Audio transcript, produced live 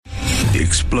the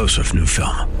explosive new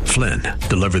film, Flynn,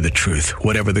 Deliver the Truth,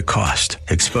 Whatever the Cost,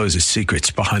 exposes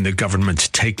secrets behind the government's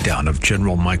takedown of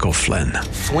General Michael Flynn.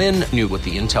 Flynn knew what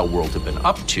the intel world had been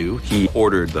up to. He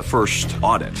ordered the first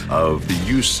audit of the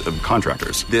use of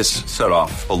contractors. This set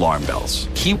off alarm bells.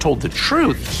 He told the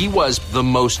truth. He was the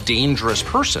most dangerous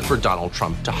person for Donald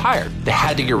Trump to hire. They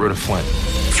had to get rid of Flynn.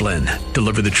 Flynn,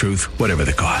 Deliver the Truth, Whatever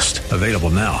the Cost. Available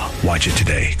now. Watch it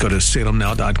today. Go to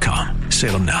salemnow.com.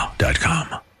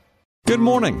 salemnow.com. Good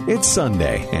morning. It's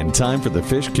Sunday and time for the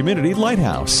Fish Community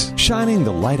Lighthouse, shining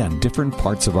the light on different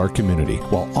parts of our community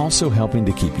while also helping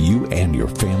to keep you and your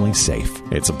family safe.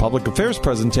 It's a public affairs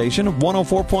presentation of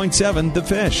 104.7 The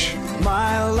Fish.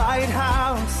 My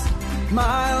lighthouse,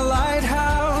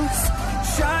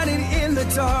 shining in the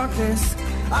darkness,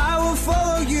 I will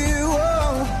follow you.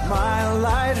 Oh, my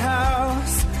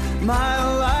lighthouse,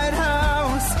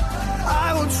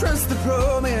 I will trust the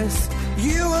promise.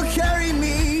 You will carry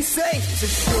me safe to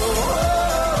shore,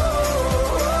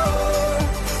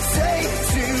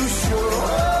 safe to shore,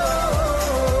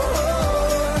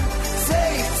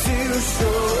 safe to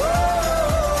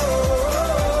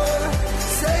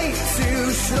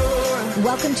shore.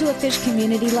 Welcome to a Fish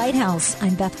Community Lighthouse.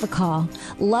 I'm Beth Bacall.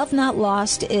 Love Not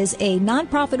Lost is a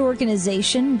nonprofit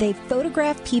organization. They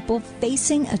photograph people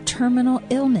facing a terminal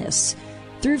illness.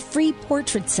 Through free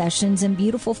portrait sessions and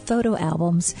beautiful photo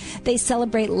albums, they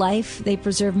celebrate life, they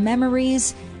preserve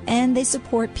memories, and they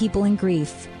support people in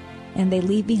grief. And they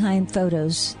leave behind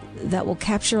photos that will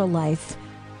capture a life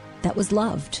that was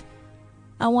loved.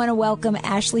 I want to welcome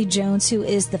Ashley Jones, who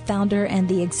is the founder and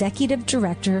the executive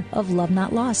director of Love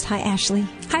Not Lost. Hi, Ashley.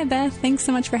 Hi, Beth. Thanks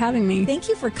so much for having me. Thank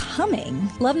you for coming.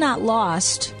 Love Not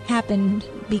Lost happened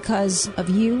because of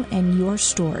you and your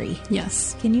story.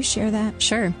 Yes. Can you share that?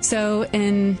 Sure. So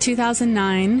in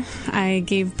 2009, I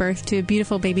gave birth to a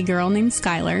beautiful baby girl named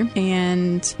Skylar,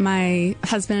 and my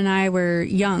husband and I were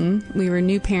young. We were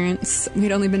new parents.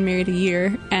 We'd only been married a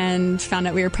year and found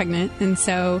out we were pregnant. And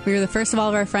so we were the first of all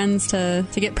of our friends to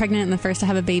get pregnant and the first to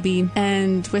have a baby.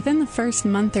 And within the first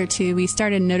month or two, we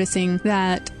started noticing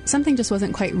that something just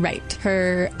wasn't quite right.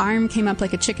 Her arm came up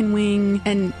like a chicken wing,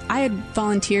 and I had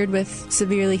volunteered with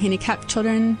severely handicapped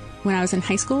children when I was in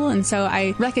high school, and so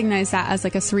I recognized that as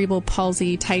like a cerebral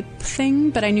palsy type thing,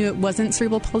 but I knew it wasn't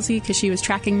cerebral palsy because she was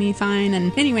tracking me fine.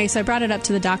 And anyway, so I brought it up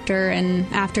to the doctor, and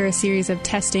after a series of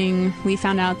testing, we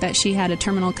found out that she had a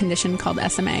terminal condition called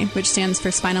SMA, which stands for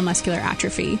spinal muscular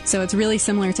atrophy. So it's really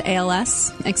similar to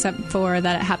ALS, except for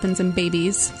that it happens in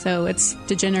babies. So it's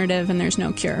degenerative and there's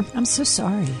no cure. I'm so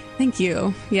sorry. Thank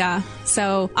you. Yeah.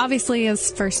 So obviously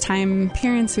as first-time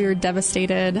parents, we were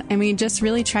devastated, and we just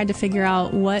really tried to figure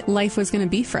out what life was going to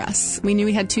be for us. We knew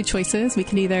we had two choices. We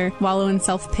could either wallow in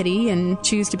self-pity and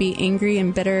choose to be angry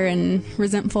and bitter and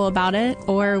resentful about it,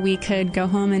 or we could go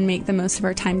home and make the most of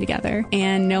our time together.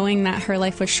 And knowing that her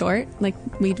life was short, like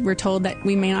we were told that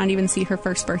we may not even see her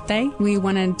first birthday, we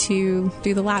wanted to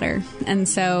do the latter. And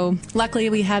so luckily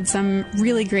we had some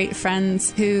really great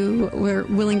friends who were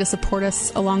willing to support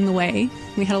us along the way.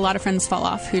 We had a lot of friends fall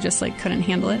off who just couldn't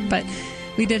handle it, but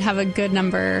we did have a good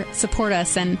number support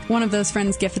us, and one of those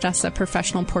friends gifted us a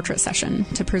professional portrait session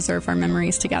to preserve our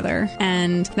memories together.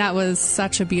 And that was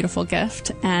such a beautiful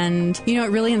gift. And,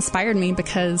 it really inspired me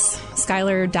because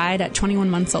Skylar died at 21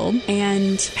 months old,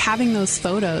 and having those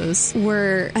photos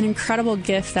were an incredible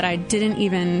gift that I didn't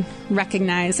even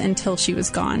recognize until she was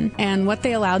gone. And what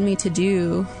they allowed me to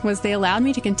do was they allowed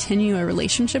me to continue a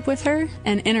relationship with her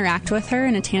and interact with her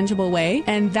in a tangible way.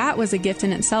 And that was a gift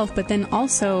in itself. But then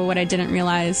also what I didn't realize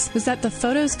was that the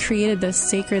photos created this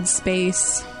sacred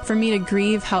space for me to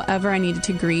grieve however I needed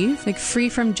to grieve, free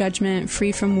from judgment,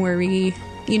 free from worry.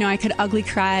 I could ugly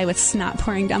cry with snot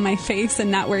pouring down my face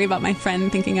and not worry about my friend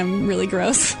thinking I'm really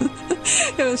gross.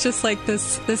 It was just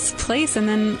this place. And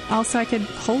then also I could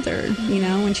hold her,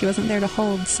 when she wasn't there to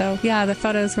hold. So yeah, the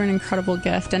photos were an incredible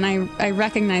gift. And I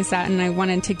recognized that, and I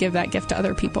wanted to give that gift to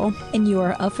other people. And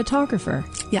you're a photographer.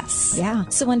 Yes. Yeah.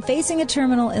 So when facing a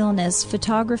terminal illness,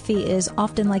 photography is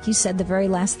often, like you said, the very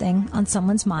last thing on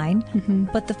someone's mind. Mm-hmm.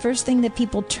 But the first thing that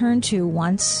people turn to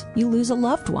once you lose a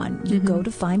loved one, you go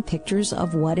to find pictures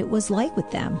of what it was like with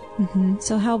them. Mm-hmm.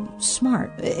 So how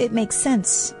smart. It makes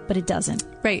sense, but it doesn't.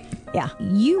 Right. Yeah.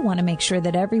 You want to make sure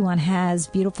that everyone has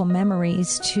beautiful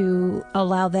memories to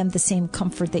allow them the same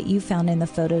comfort that you found in the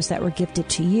photos that were gifted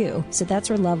to you. So that's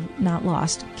where Love Not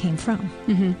Lost came from.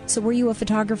 Mm-hmm. So were you a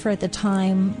photographer at the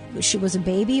time she was a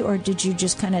baby, or did you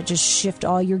just kind of just shift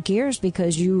all your gears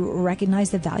because you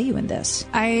recognized the value in this?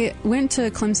 I went to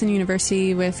Clemson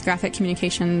University with graphic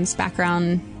communications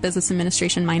background, business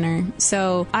administration minor.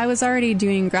 So I was already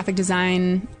doing graphic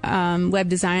design, web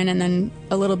design, and then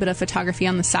a little bit of photography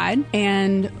on the side.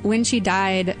 And when she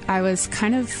died, I was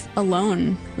kind of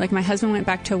alone. Like, my husband went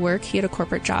back to work. He had a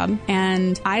corporate job.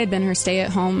 And I had been her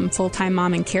stay-at-home full-time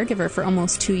mom and caregiver for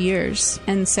almost 2 years.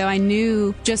 And so I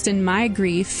knew just in my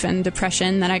grief and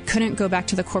depression that I couldn't go back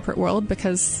to the corporate world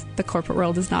because the corporate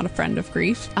world is not a friend of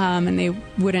grief. And they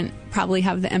wouldn't probably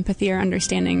have the empathy or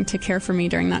understanding to care for me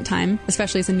during that time,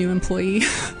 especially as a new employee.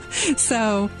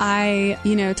 So I,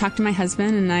 talked to my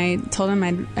husband and I told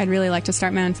him I'd really like to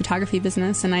start my own photography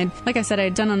business. And like I said,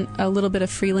 I'd done a little bit of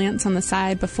freelance on the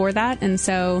side before that. And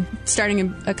so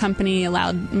starting a company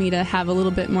allowed me to have a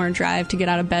little bit more drive to get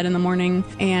out of bed in the morning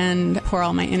and pour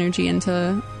all my energy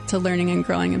into learning and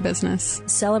growing a business.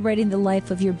 Celebrating the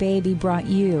life of your baby brought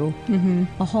you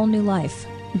a whole new life.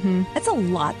 Mm-hmm. That's a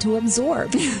lot to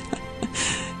absorb.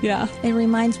 Yeah. It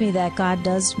reminds me that God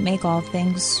does make all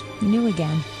things new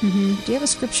again. Mm-hmm. Do you have a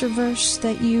scripture verse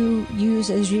that you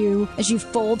use as you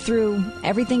fold through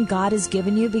everything God has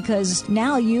given you? Because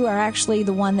now you are actually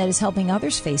the one that is helping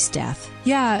others face death.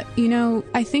 Yeah.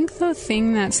 I think the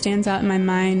thing that stands out in my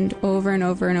mind over and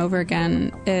over and over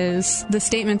again is the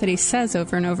statement that he says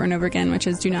over and over and over again, which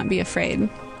is, do not be afraid.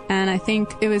 And I think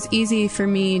it was easy for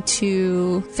me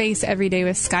to face every day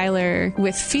with Skylar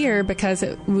with fear because,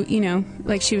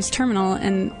 she was terminal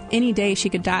and any day she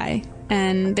could die.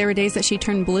 And there were days that she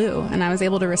turned blue and I was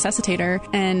able to resuscitate her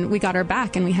and we got her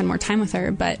back and we had more time with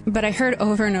her. But I heard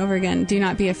over and over again, do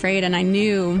not be afraid. And I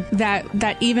knew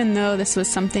that even though this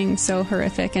was something so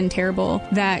horrific and terrible,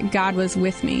 that God was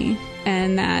with me.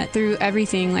 And that through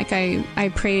everything, like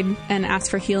I prayed and asked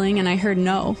for healing and I heard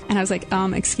no. And I was like,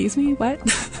 excuse me, what?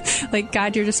 Like,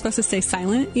 God, you're just supposed to stay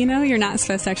silent, You're not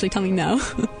supposed to actually tell me no.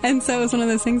 And so it was one of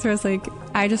those things where I was like,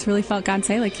 I just really felt God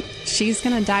say, like, she's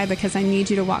going to die because I need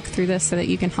you to walk through this so that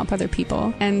you can help other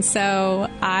people. And so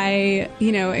I,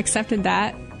 accepted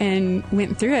that and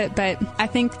went through it. But I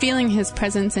think feeling his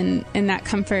presence and that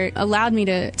comfort allowed me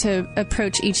to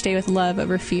approach each day with love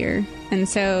over fear. And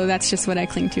so that's just what I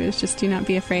cling to, is just do not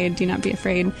be afraid, do not be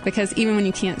afraid. Because even when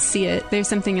you can't see it, there's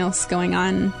something else going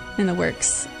on in the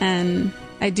works. And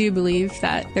I do believe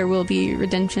that there will be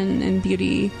redemption and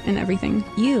beauty in everything.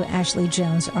 You, Ashley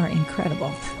Jones, are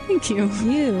incredible. Thank you.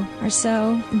 You are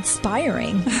so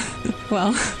inspiring.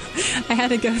 Well, I had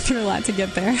to go through a lot to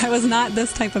get there. I was not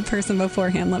this type of person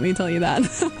beforehand, let me tell you that.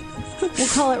 We'll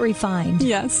call it refined.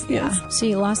 Yes. So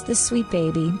you lost this sweet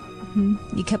baby.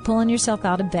 Mm-hmm. You kept pulling yourself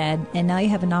out of bed, and now you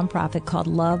have a nonprofit called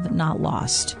Love Not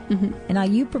Lost. Mm-hmm. And now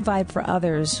you provide for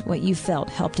others what you felt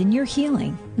helped in your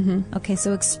healing. Mm-hmm. Okay,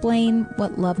 so explain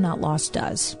what Love Not Lost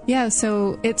does. Yeah,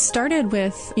 so it started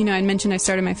with, I mentioned I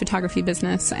started my photography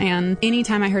business, and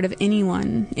anytime I heard of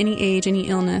anyone, any age, any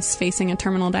illness facing a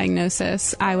terminal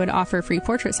diagnosis, I would offer a free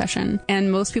portrait session.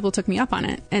 And most people took me up on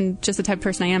it. And just the type of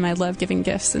person I am, I love giving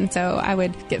gifts. And so I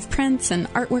would give prints and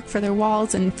artwork for their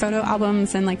walls and photo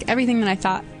albums and everything that I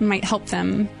thought might help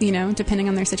them, depending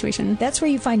on their situation. That's where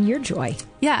you find your joy.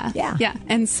 Yeah.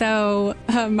 And so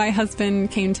my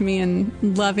husband came to me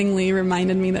and lovingly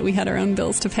reminded me that we had our own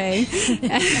bills to pay.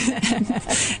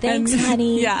 Thanks,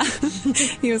 honey. Yeah.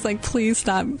 He was like, please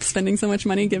stop spending so much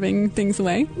money giving things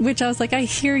away. Which I was like, I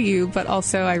hear you, but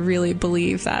also I really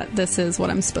believe that this is what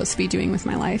I'm supposed to be doing with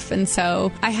my life. And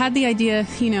so I had the idea,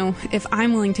 if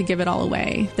I'm willing to give it all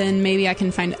away, then maybe I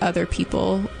can find other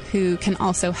people who can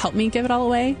also help me give it all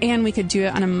away. And we could do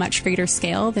it on a much greater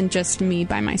scale than just me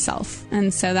by myself.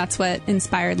 And so that's what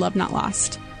inspired Love Not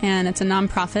Lost. And it's a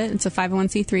nonprofit. It's a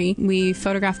 501c3. We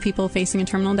photograph people facing a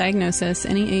terminal diagnosis,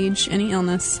 any age, any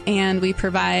illness, and we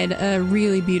provide a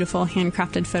really beautiful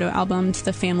handcrafted photo album to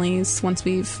the families once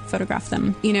we've photographed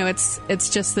them. It's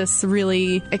just this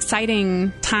really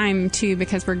exciting time too,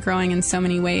 because we're growing in so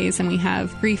many ways, and we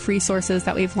have grief resources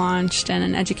that we've launched and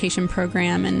an education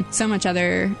program and so much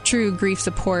other true grief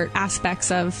support aspects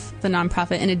of the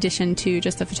nonprofit in addition to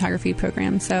just the photography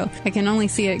program. So I can only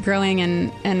see it growing,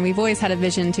 and we've always had a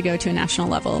vision to go to a national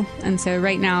level. And so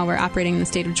right now we're operating in the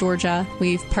state of Georgia.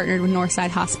 We've partnered with Northside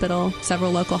Hospital,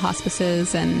 several local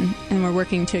hospices, and we're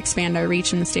working to expand our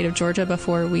reach in the state of Georgia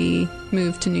before we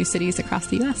move to new cities across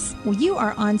the U.S. Well, you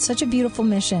are on such a beautiful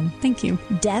mission. Thank you.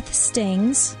 Death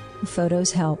stings,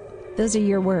 photos help. Those are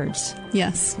your words.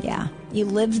 Yes. Yeah. You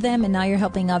lived them, and now you're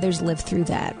helping others live through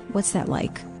that. What's that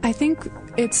like? I think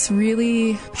it's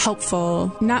really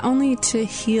helpful not only to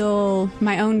heal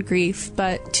my own grief,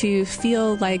 but to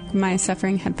feel like my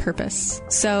suffering had purpose.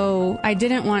 So I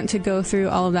didn't want to go through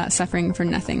all of that suffering for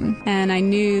nothing. And I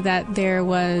knew that there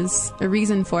was a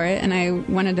reason for it, and I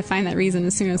wanted to find that reason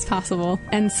as soon as possible.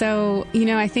 And so,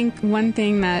 I think one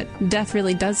thing that death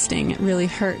really does sting, it really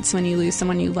hurts when you lose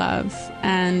someone you love.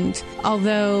 And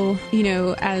although,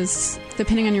 as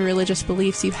depending on your religious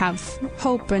beliefs, you have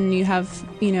hope and you have,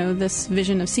 this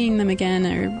vision of seeing them again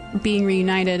or being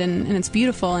reunited, and it's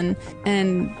beautiful.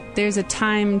 And there's a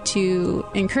time to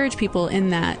encourage people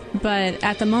in that. But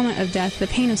at the moment of death, the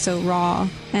pain is so raw,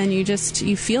 and you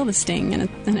feel the sting, and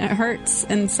it hurts.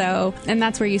 And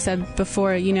that's where you said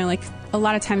before, a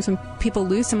lot of times when people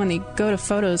lose someone, they go to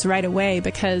photos right away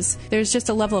because there's just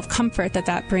a level of comfort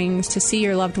that brings to see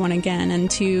your loved one again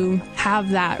and to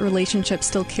have that relationship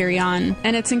still carry on.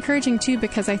 And it's encouraging too,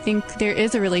 because I think there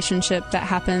is a relationship that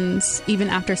happens even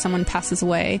after someone passes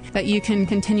away, that you can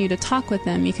continue to talk with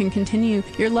them. You can continue,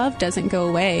 your love doesn't go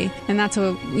away. And that's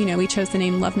what, we chose the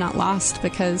name Love Not Lost,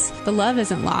 because the love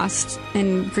isn't lost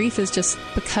and grief is just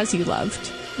because you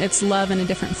loved. It's love in a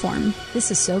different form. This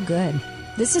is so good.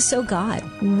 This is so God.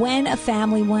 When a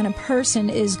person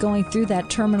is going through that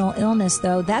terminal illness,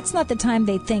 though, that's not the time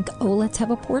they think, oh, let's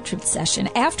have a portrait session.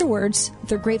 Afterwards,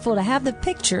 they're grateful to have the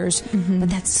pictures, but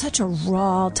that's such a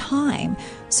raw time.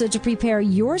 So to prepare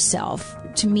yourself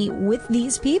to meet with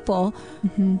these people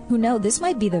who know this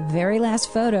might be the very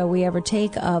last photo we ever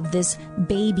take of this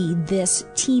baby, this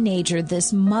teenager,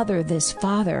 this mother, this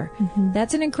father.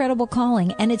 That's an incredible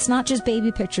calling. And it's not just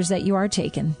baby pictures that you are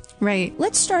taking. Right.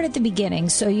 Let's start at the beginning.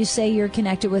 So you say you're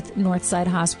connected with Northside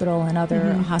Hospital and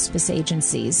other hospice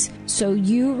agencies. So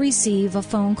you receive a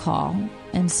phone call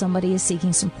and somebody is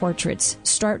seeking some portraits.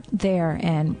 Start there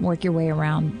and work your way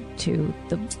around to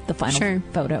the final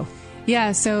photo.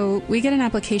 Yeah, so we get an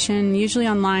application, usually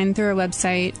online through our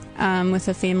website, with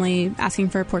a family asking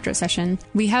for a portrait session.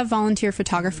 We have volunteer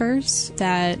photographers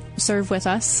that serve with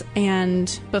us,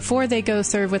 and before they go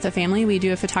serve with a family, we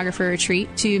do a photographer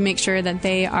retreat to make sure that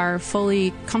they are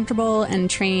fully comfortable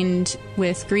and trained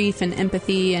with grief and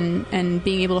empathy and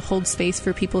being able to hold space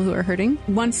for people who are hurting.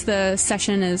 Once the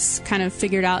session is kind of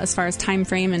figured out as far as time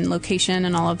frame and location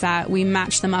and all of that, we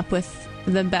match them up with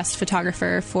the best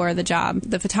photographer for the job.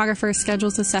 The photographer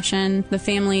schedules the session, the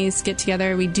families get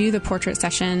together, we do the portrait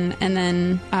session, and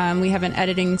then we have an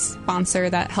editing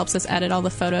sponsor that helps us edit all the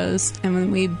photos. And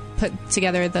when we put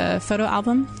together the photo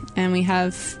album, and we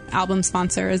have album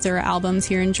sponsors. There are albums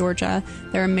here in Georgia.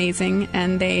 They're amazing,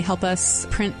 and they help us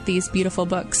print these beautiful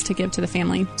books to give to the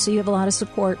family. So you have a lot of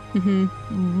support,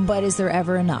 but is there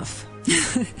ever enough?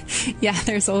 Yeah,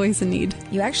 there's always a need.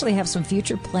 You actually have some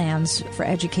future plans for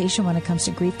education when it comes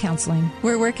to grief counseling.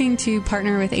 We're working to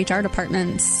partner with HR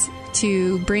departments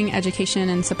to bring education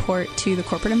and support to the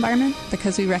corporate environment,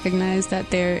 because we recognize that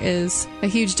there is a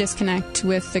huge disconnect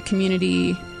with the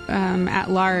community at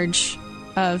large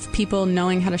of people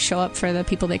knowing how to show up for the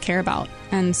people they care about.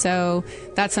 And so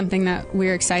that's something that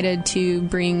we're excited to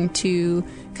bring to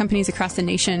companies across the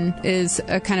nation, is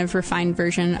a kind of refined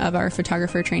version of our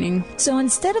photographer training. So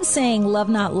instead of saying Love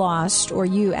Not Lost, or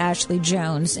you, Ashley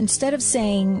Jones, instead of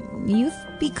saying you've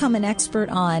become an expert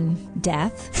on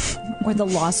death or the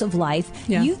loss of life,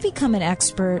 you've become an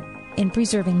expert in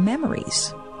preserving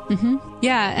memories.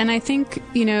 Yeah, and I think,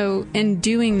 in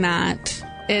doing that,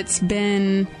 it's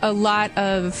been a lot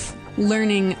of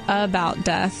learning about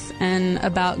death and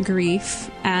about grief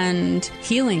and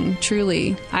healing,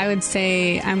 truly. I would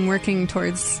say I'm working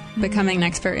towards becoming an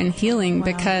expert in healing,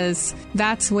 because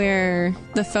that's where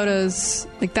the photos,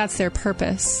 that's their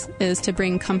purpose, is to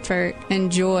bring comfort and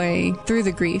joy through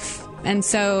the grief. And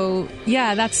so,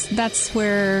 that's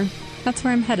where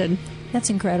I'm headed. That's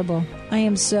incredible. I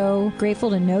am so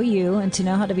grateful to know you and to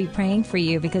know how to be praying for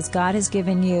you, because God has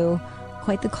given you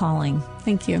quite the calling.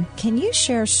 Thank you. Can you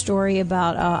share a story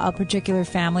about a particular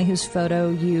family whose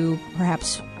photo you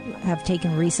perhaps have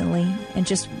taken recently, and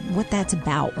just what that's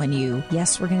about when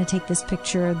we're going to take this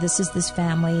picture, this is this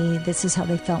family, this is how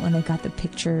they felt when they got the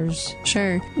pictures?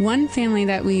 Sure. One family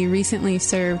that we recently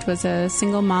served was a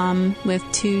single mom with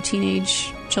 2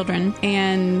 teenage children,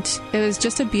 and it was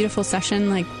just a beautiful session.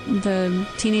 The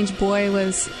teenage boy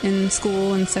was in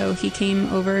school, and so he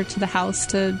came over to the house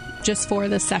just for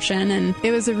this session, and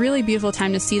it was a really beautiful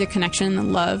time to see the connection and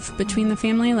the love between the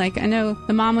family. I know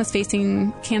the mom was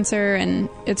facing cancer, and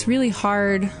it's really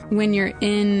hard when you're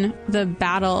in the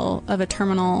battle of a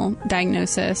terminal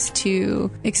diagnosis to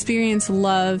experience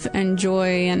love and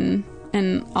joy and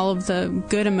and all of the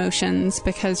good emotions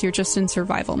because you're just in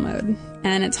survival mode.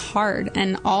 And it's hard,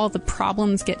 and all the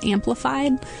problems get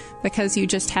amplified because you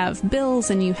just have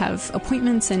bills and you have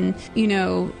appointments and,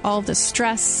 all the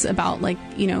stress about,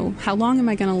 how long am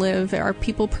I going to live? Are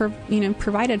people,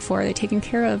 provided for? Are they taken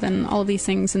care of? And all of these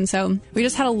things. And so we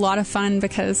just had a lot of fun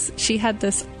because she had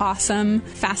this awesome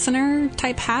fastener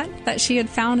type hat that she had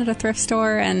found at a thrift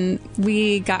store, and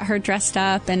we got her dressed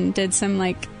up and did some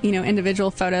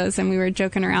individual photos, and we were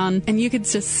joking around, and you could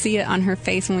just see it on her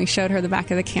face when we showed her the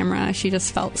back of the camera. She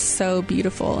just felt so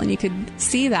beautiful, and you could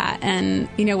see that, and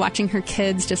watching her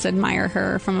kids just admire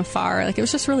her from afar, it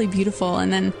was just really beautiful.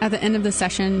 And then at the end of the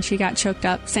session, she got choked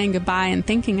up saying goodbye and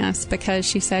thanking us because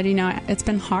she said, it's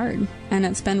been hard, and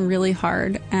it's been really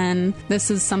hard, and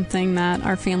this is something that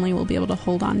our family will be able to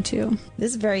hold on to.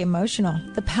 This is very emotional.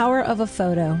 The power of a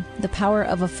photo, the power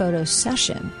of a photo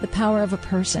session, the power of a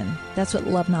person. That's what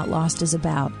Love Not Lost is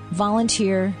about.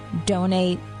 Volunteer,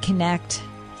 donate, connect.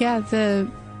 Yeah,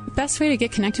 the best way to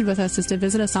get connected with us is to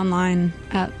visit us online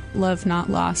at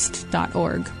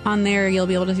lovenotlost.org. On there, you'll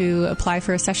be able to apply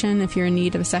for a session if you're in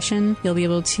need of a session. You'll be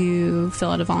able to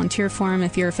fill out a volunteer form.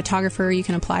 If you're a photographer, you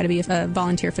can apply to be a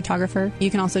volunteer photographer. You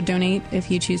can also donate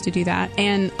if you choose to do that.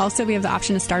 And also, we have the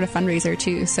option to start a fundraiser,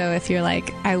 too. So if you're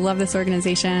like, I love this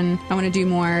organization, I want to do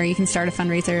more, you can start a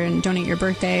fundraiser and donate your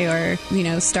birthday or,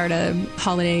 start a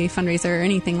holiday fundraiser or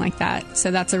anything like that.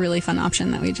 So that's a really fun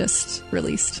option that we just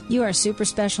released. You are super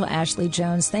special, Ashley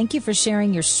Jones. Thank you for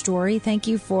sharing your story. Thank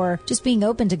you for just being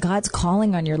open to God's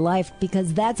calling on your life,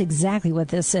 because that's exactly what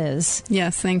this is.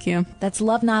 Yes, thank you. That's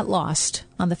Love Not Lost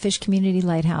on the Fish Community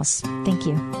Lighthouse. Thank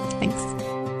you. Thanks.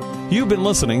 You've been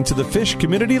listening to the Fish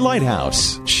Community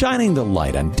Lighthouse, shining the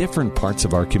light on different parts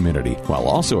of our community while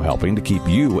also helping to keep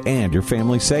you and your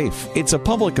family safe. It's a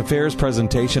public affairs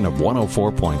presentation of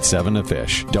 104.7 The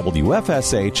Fish,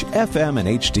 WFSH, FM and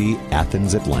HD,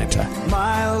 Athens, Atlanta.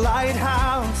 My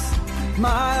lighthouse,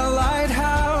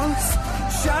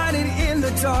 shining in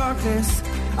the darkness,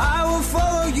 I will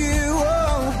follow you.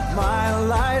 Oh, my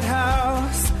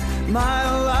lighthouse,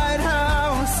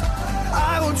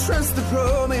 I will trust the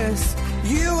promise.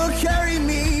 You will carry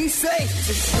me safe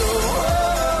to shore,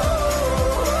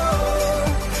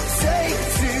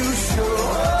 safe to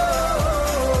shore,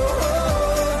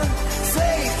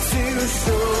 safe to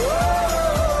shore,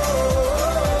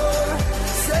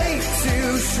 safe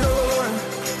to shore.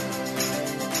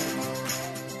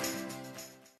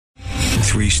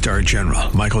 3-star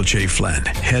General Michael J. Flynn,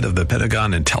 head of the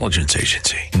Pentagon Intelligence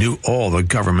Agency, knew all the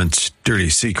government's dirty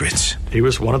secrets. He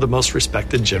was one of the most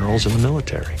respected generals in the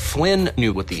military. Flynn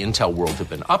knew what the intel world had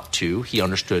been up to. He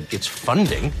understood its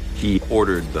funding. He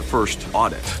ordered the first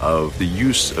audit of the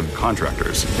use of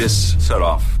contractors. This set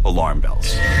off alarm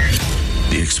bells.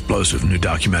 The explosive new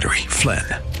documentary, Flynn,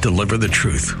 Deliver the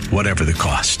Truth, Whatever the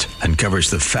Cost, uncovers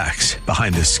the facts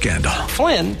behind this scandal.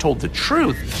 Flynn told the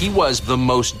truth. He was the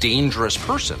most dangerous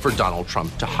person for Donald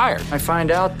Trump to hire. I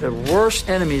find out the worst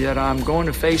enemy that I'm going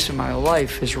to face in my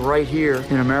life is right here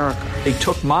in America. They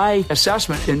took my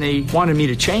assessment and they wanted me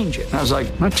to change it. And I was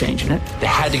like, I'm not changing it. They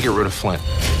had to get rid of Flynn.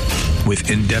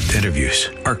 With in-depth interviews,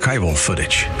 archival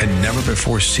footage, and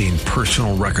never-before-seen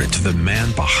personal records of the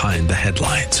man behind the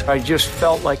headlines. I just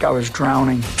felt like I was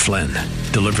drowning. Flynn,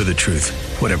 Deliver the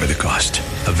Truth, Whatever the Cost.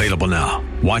 Available now.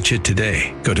 Watch it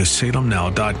today. Go to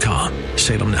salemnow.com.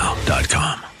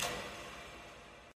 salemnow.com.